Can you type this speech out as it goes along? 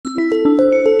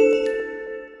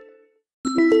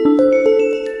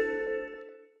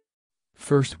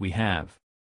First we have: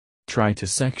 try to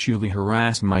sexually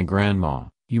harass my grandma,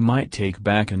 you might take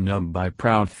back a nub by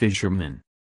proud fisherman.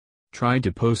 Tried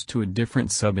to post to a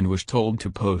different sub and was told to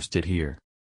post it here.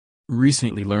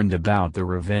 Recently learned about the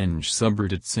revenge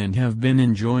subreddits and have been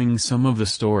enjoying some of the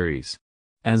stories.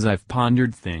 As I've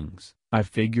pondered things, I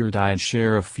figured I'd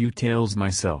share a few tales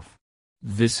myself.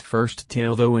 This first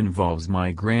tale though involves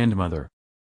my grandmother.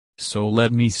 So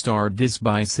let me start this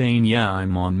by saying yeah,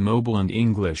 I'm on mobile and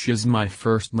English is my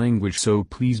first language, so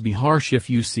please be harsh if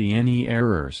you see any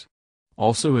errors.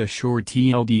 Also a short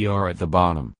TLDR at the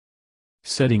bottom.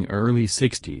 Setting early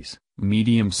 60s,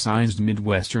 medium-sized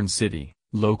Midwestern city,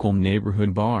 local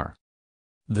neighborhood bar.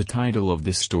 The title of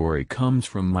this story comes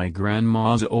from my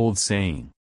grandma's old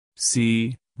saying.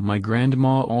 See, my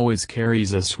grandma always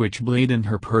carries a switchblade in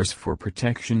her purse for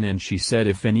protection, and she said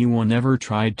if anyone ever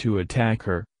tried to attack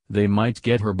her, they might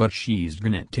get her, but she's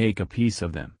gonna take a piece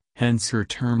of them, hence her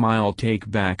term I'll take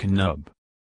back a nub.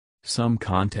 Some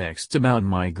context about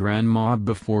my grandma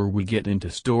before we get into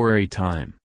story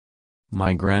time.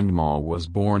 My grandma was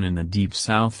born in the Deep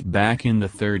South back in the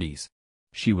 30s.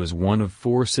 She was one of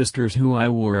 4 sisters who I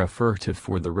will refer to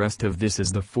for the rest of this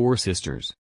as the 4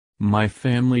 sisters. My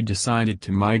family decided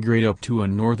to migrate up to a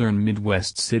northern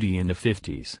Midwest city in the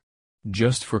 50s.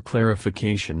 Just for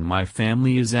clarification, my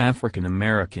family is African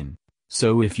American,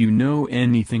 so if you know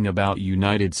anything about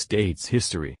United States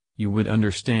history, you would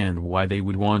understand why they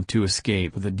would want to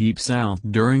escape the Deep South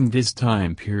during this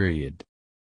time period.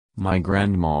 My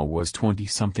grandma was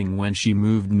 20-something when she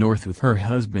moved north with her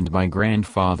husband, my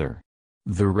grandfather.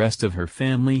 The rest of her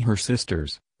family, her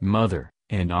sisters, mother,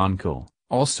 and uncle,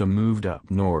 also moved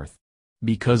up north.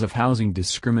 Because of housing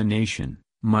discrimination,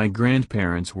 my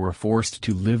grandparents were forced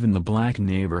to live in the black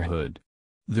neighborhood.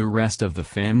 The rest of the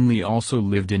family also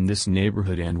lived in this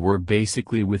neighborhood and were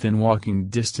basically within walking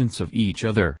distance of each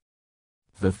other.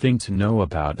 The thing to know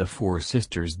about the 4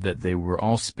 sisters that they were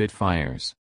all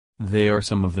Spitfires. They are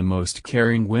some of the most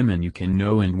caring women you can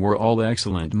know and were all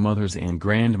excellent mothers and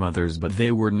grandmothers, but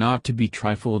they were not to be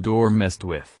trifled or messed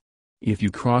with. If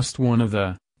you crossed one of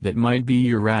the, that might be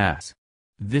your ass.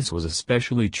 This was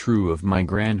especially true of my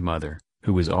grandmother,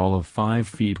 who was all of 5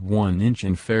 feet 1 inch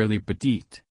and fairly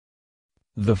petite.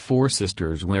 The 4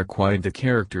 sisters were quite the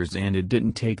characters, and it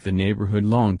didn't take the neighborhood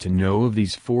long to know of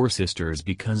these 4 sisters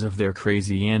because of their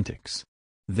crazy antics.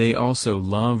 They also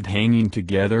loved hanging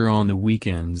together on the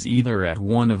weekends, either at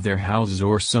one of their houses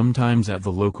or sometimes at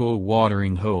the local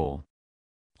watering hole.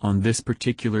 On this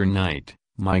particular night,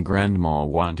 my grandma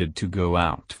wanted to go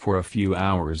out for a few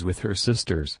hours with her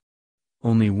sisters.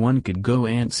 Only one could go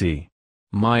antsy.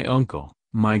 My uncle,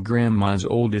 my grandma's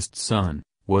oldest son,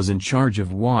 was in charge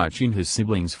of watching his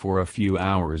siblings for a few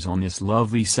hours on this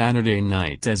lovely Saturday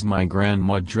night as my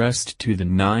grandma dressed to the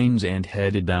nines and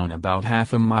headed down about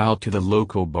half a mile to the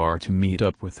local bar to meet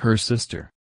up with her sister.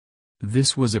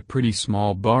 This was a pretty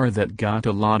small bar that got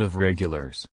a lot of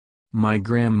regulars. My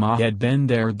grandma had been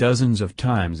there dozens of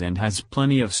times and has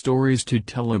plenty of stories to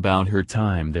tell about her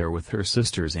time there with her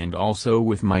sisters and also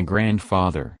with my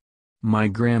grandfather. My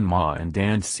grandma and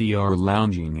auntie are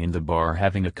lounging in the bar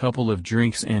having a couple of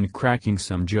drinks and cracking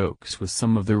some jokes with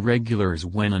some of the regulars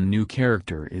when a new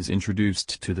character is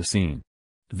introduced to the scene.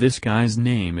 This guy's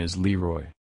name is Leroy.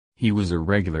 He was a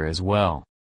regular as well.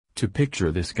 To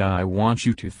picture this guy, I want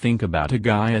you to think about a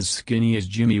guy as skinny as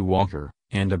Jimmy Walker,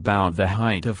 and about the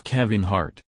height of Kevin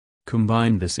Hart.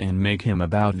 Combine this and make him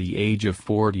about the age of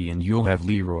 40 and you'll have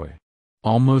Leroy.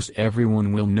 Almost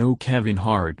everyone will know Kevin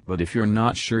Hart, but if you're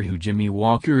not sure who Jimmy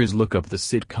Walker is, look up the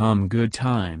sitcom Good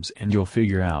Times and you'll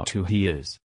figure out who he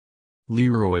is.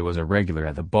 Leroy was a regular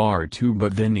at the bar too,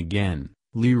 but then again,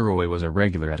 Leroy was a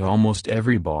regular at almost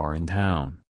every bar in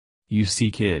town. You see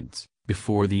kids,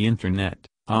 before the internet,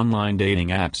 online dating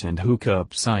apps and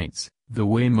hookup sites, the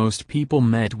way most people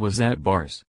met was at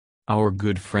bars. Our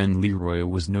good friend Leroy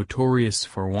was notorious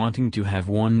for wanting to have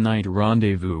one-night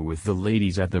rendezvous with the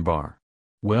ladies at the bar.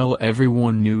 Well,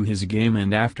 everyone knew his game,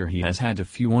 and after he has had a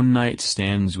few one-night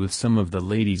stands with some of the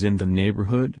ladies in the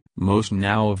neighborhood, most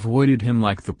now avoided him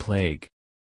like the plague.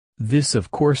 This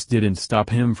of course didn't stop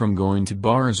him from going to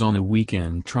bars on a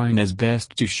weekend, trying his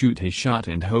best to shoot his shot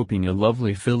and hoping a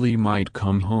lovely filly might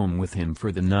come home with him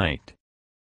for the night.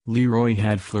 Leroy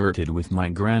had flirted with my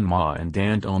grandma and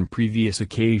aunt on previous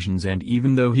occasions, and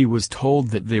even though he was told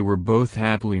that they were both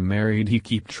happily married, he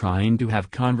kept trying to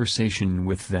have conversation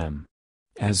with them.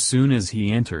 As soon as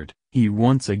he entered, he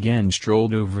once again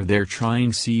strolled over there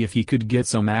trying to see if he could get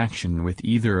some action with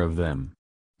either of them.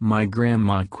 My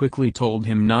grandma quickly told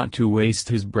him not to waste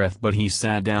his breath, but he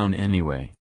sat down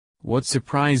anyway. What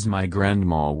surprised my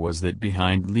grandma was that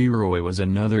behind Leroy was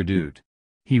another dude.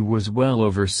 He was well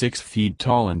over 6 feet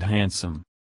tall and handsome.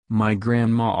 My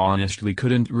grandma honestly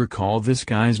couldn't recall this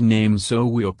guy's name, so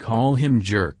we'll call him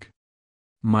Jerk.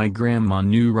 My grandma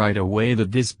knew right away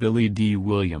that this Billy D.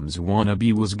 Williams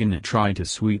wannabe was gonna try to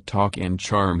sweet talk and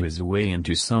charm his way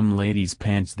into some lady's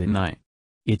pants that night.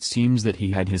 It seems that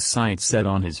he had his sights set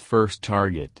on his first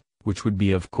target, which would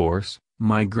be, of course,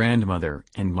 my grandmother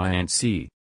and my Aunt C.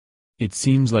 It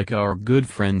seems like our good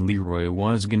friend Leroy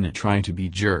was gonna try to be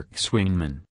Jerk's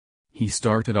wingman. He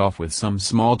started off with some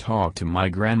small talk to my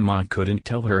grandma, couldn't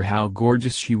tell her how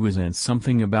gorgeous she was and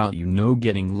something about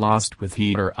getting lost with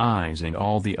her eyes and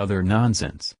all the other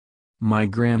nonsense. My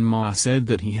grandma said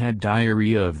that he had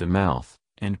diarrhea of the mouth,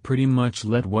 and pretty much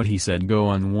let what he said go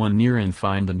on one ear and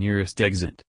find the nearest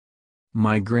exit.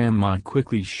 My grandma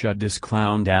quickly shut this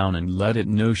clown down and let it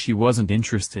know she wasn't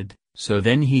interested, so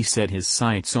then he set his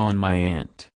sights on my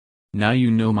aunt. Now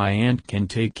my aunt can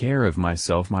take care of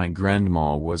myself. My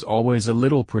grandma was always a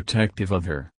little protective of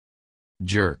her.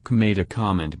 Jerk made a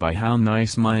comment by how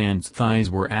nice my aunt's thighs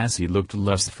were as he looked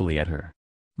lustfully at her.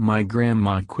 My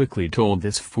grandma quickly told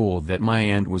this fool that my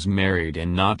aunt was married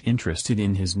and not interested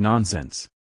in his nonsense.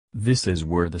 This is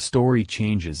where the story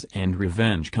changes and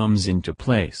revenge comes into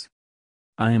place.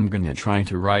 I am gonna try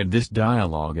to write this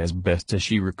dialogue as best as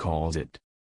she recalls it.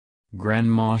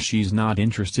 Grandma, she's not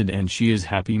interested and she is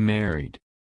happy married.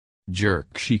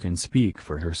 Jerk, she can speak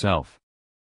for herself.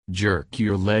 Jerk,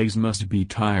 your legs must be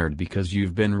tired because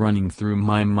you've been running through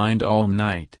my mind all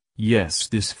night. Yes,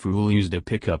 this fool used a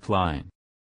pickup line.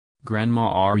 Grandma,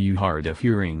 are you hard of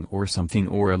hearing or something,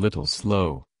 or a little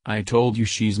slow? I told you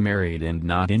she's married and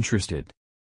not interested.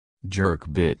 Jerk,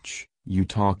 bitch, you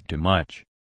talk too much.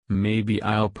 Maybe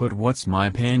I'll put what's my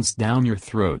pants down your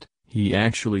throat. He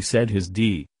actually said his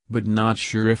D, but not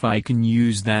sure if I can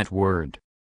use that word.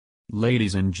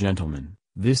 Ladies and gentlemen,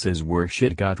 this is where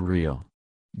shit got real.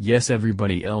 Yes,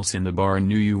 everybody else in the bar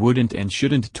knew you wouldn't and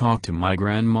shouldn't talk to my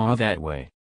grandma that way.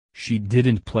 She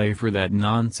didn't play for that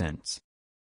nonsense.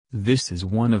 This is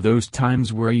one of those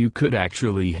times where you could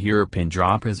actually hear a pin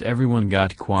drop as everyone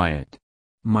got quiet.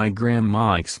 My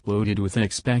grandma exploded with an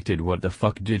unexpected "What the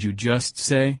fuck did you just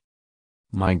say?"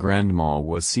 My grandma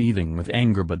was seething with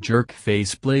anger, but Jerk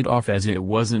face played off as it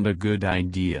wasn't a good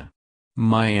idea.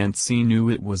 My Aunt C knew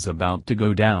it was about to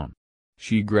go down.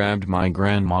 She grabbed my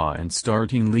grandma and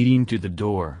started leading to the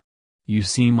door. You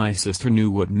see, my sister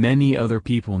knew what many other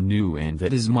people knew, and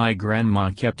that is my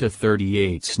grandma kept a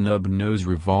 .38 snub-nose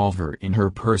revolver in her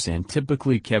purse and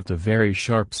typically kept a very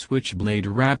sharp switchblade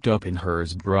wrapped up in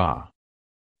hers bra.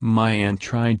 My aunt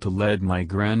tried to lead my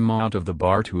grandma out of the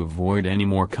bar to avoid any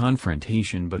more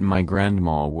confrontation, but my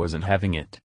grandma wasn't having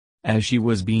it. As she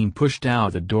was being pushed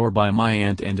out the door by my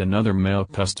aunt and another male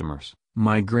customers,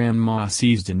 my grandma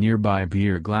seized a nearby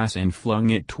beer glass and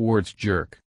flung it towards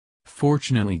Jerk.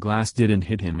 Fortunately, glass didn't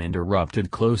hit him and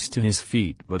erupted close to his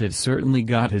feet, but it certainly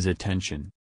got his attention.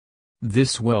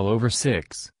 This well over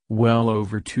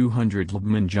 200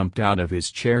 Lebman jumped out of his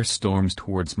chair, storms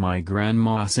towards my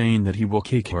grandma saying that he will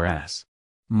kick her ass.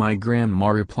 My grandma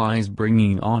replies,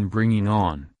 bringing on, bringing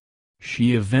on.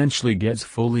 She eventually gets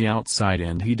fully outside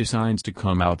and he decides to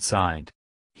come outside.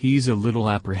 He's a little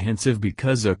apprehensive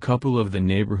because a couple of the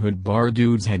neighborhood bar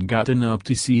dudes had gotten up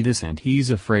to see this and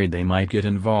he's afraid they might get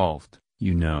involved,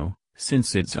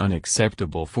 since it's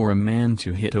unacceptable for a man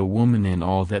to hit a woman and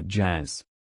all that jazz.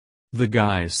 The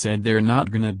guys said they're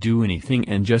not gonna do anything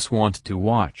and just want to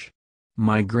watch.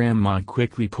 My grandma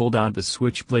quickly pulled out the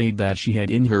switchblade that she had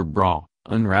in her bra,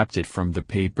 unwrapped it from the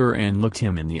paper and looked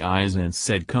him in the eyes and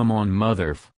said, "Come on,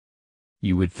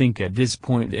 You would think at this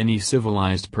point any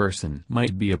civilized person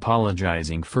might be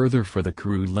apologizing further for the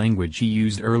crude language he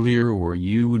used earlier, or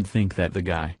you would think that the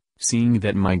guy, seeing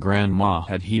that my grandma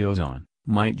had heels on,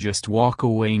 might just walk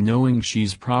away knowing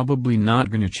she's probably not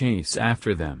gonna chase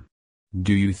after them.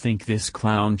 Do you think this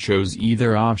clown chose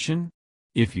either option?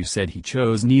 If you said he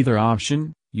chose neither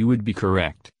option, you would be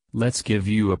correct. Let's give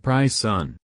you a prize,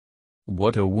 son.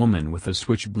 What a woman with a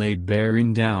switchblade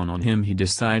bearing down on him. He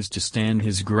decides to stand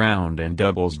his ground and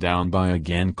doubles down by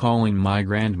again calling my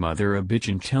grandmother a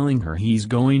bitch and telling her he's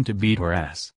going to beat her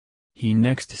ass. He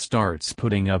next starts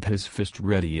putting up his fist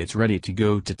ready. It's ready to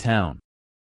go to town.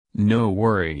 No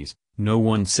worries, no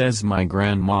one says my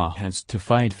grandma has to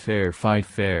fight fair, fight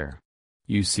fair.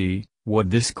 You see, what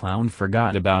this clown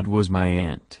forgot about was my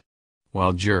aunt.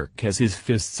 While Jerk has his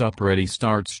fists up ready,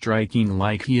 starts striking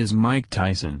like he is Mike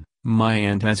Tyson, my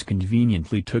aunt has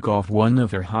conveniently took off one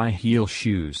of her high heel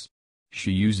shoes.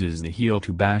 She uses the heel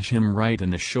to bash him right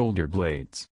in the shoulder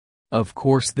blades. Of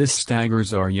course this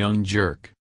staggers our young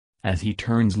Jerk. As he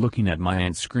turns looking at my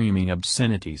aunt screaming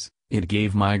obscenities, It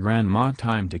gave my grandma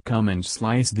time to come and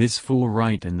slice this fool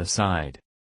right in the side.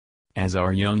 As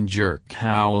our young jerk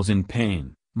howls in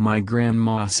pain, my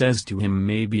grandma says to him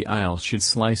maybe I should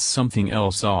slice something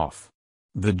else off.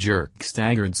 The jerk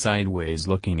staggered sideways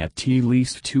looking at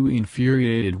least two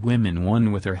infuriated women,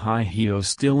 one with her high heels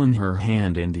still in her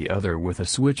hand and the other with a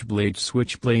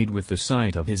switchblade with the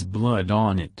sight of his blood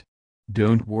on it.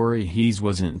 Don't worry, he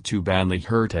wasn't too badly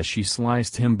hurt as she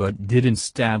sliced him but didn't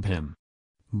stab him.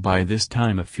 By this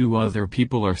time a few other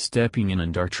people are stepping in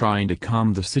and are trying to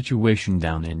calm the situation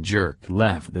down and jerk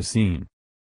left the scene.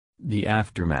 The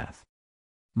aftermath.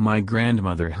 My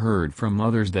grandmother heard from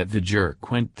others that the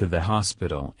jerk went to the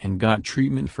hospital and got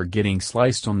treatment for getting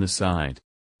sliced on the side.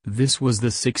 This was the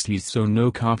 60s, so no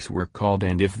cops were called,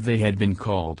 and if they had been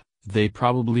called, they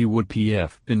probably would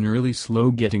been really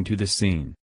slow getting to the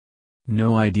scene.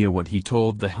 No idea what he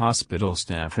told the hospital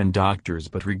staff and doctors,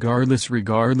 but regardless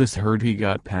heard he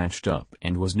got patched up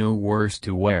and was no worse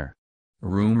to wear.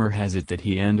 Rumor has it that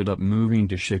he ended up moving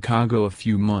to Chicago a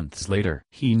few months later.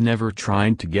 He never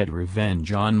tried to get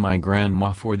revenge on my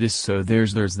grandma for this, so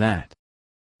there's that.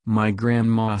 My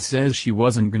grandma says she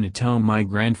wasn't gonna tell my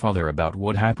grandfather about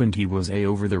what happened. He was a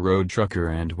over-the-road trucker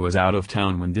and was out of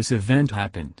town when this event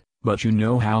happened, but you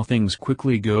know how things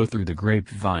quickly go through the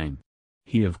grapevine.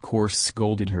 He of course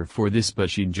scolded her for this, but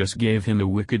she just gave him a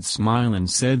wicked smile and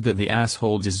said that the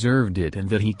asshole deserved it and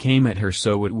that he came at her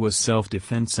so it was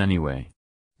self-defense anyway.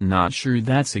 Not sure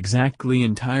that's exactly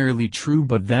entirely true,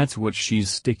 but that's what she's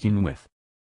sticking with.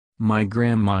 My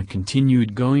grandma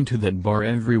continued going to that bar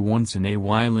every once in a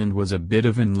while and was a bit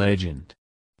of an legend.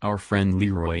 Our friend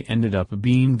Leroy ended up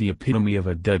being the epitome of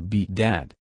a deadbeat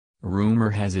dad.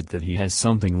 Rumor has it that he has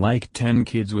something like 10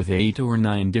 kids with 8 or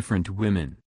 9 different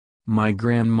women. My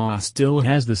grandma still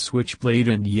has the switchblade,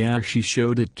 and yeah, she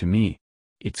showed it to me.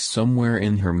 It's somewhere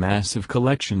in her massive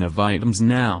collection of items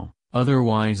now,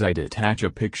 otherwise I'd attach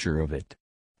a picture of it.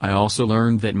 I also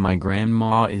learned that my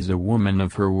grandma is a woman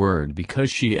of her word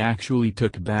because she actually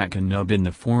took back a nub in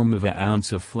the form of an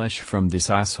ounce of flesh from this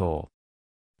asshole.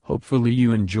 Hopefully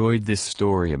you enjoyed this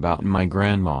story about my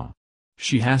grandma.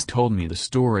 She has told me the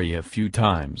story a few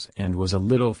times and was a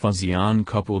little fuzzy on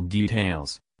couple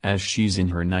details, as she's in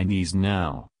her 90s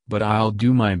now, but I'll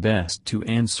do my best to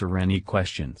answer any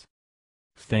questions.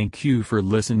 Thank you for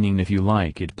listening. If you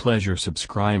like it, pleasure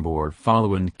subscribe or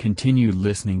follow and continue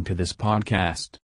listening to this podcast.